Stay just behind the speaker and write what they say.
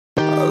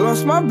I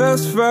lost my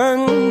best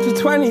friend to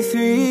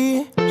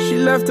 23. She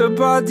left her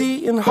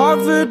body and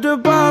hovered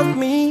above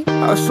me.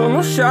 I saw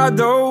no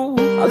shadow,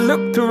 I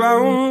looked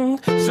around,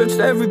 searched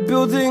every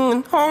building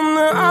and home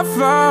that I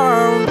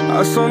found.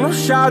 I saw no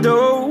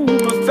shadow,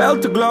 but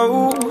felt the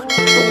glow.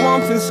 The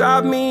warmth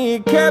inside me,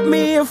 it kept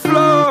me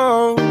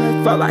afloat.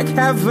 It felt like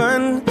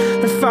heaven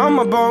had found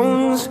my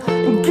bones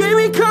and gave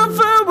me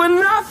comfort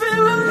when I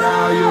feel alone.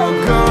 Now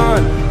you're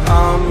gone,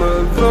 I'm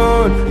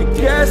alone. I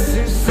guess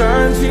it's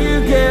time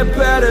to get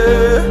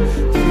better.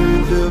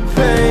 Through the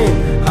pain,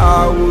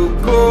 I will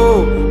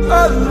go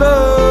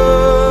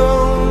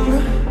alone.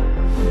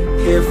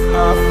 If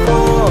I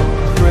fall,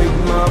 break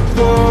my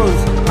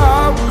bones, I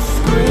will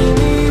scream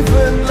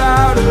even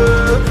louder.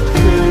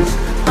 'Cause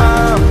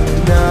I'm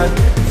not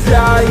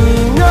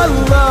dying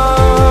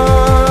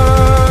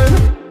alone.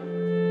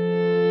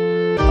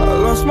 I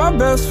lost my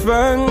best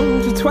friend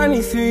to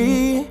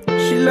 23.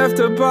 She left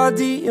her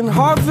body and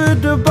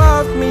hovered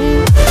above me.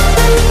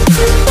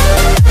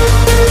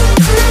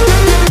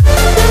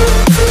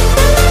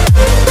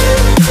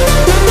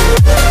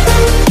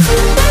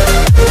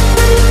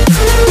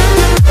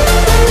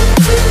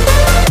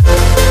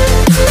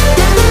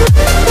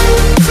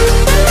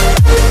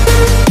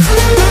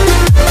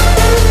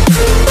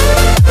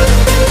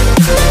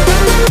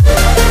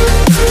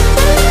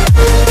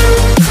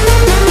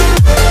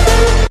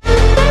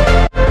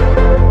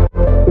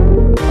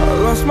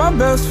 My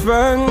best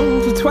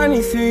friend to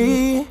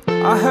 23.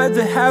 I heard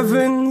the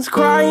heavens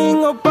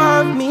crying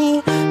above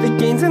me. They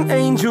gained an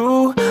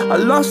angel, I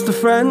lost a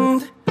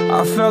friend.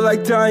 I felt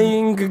like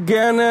dying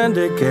again and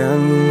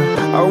again.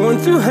 I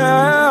went through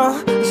hell,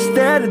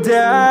 stared at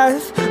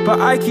death, but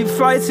I keep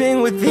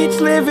fighting with each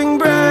living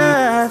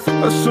breath.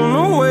 I saw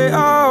no way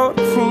out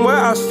from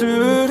where I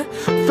stood.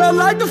 Felt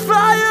like the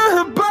fire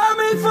had burned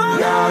me through.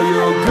 Now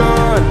you're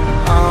gone,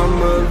 I'm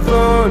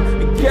alone.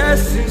 I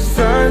guess it's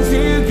time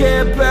to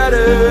get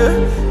better.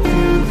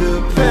 Through the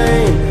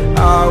pain, I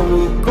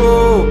will go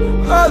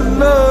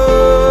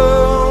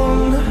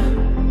alone.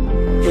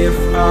 If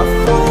I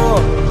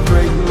fall,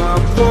 break my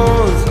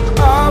bones,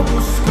 I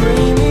will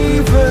scream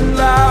even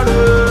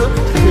louder.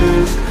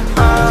 'Cause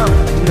I'm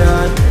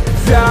not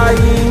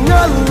dying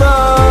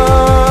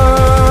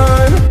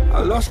alone. I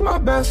lost my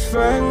best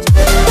friend.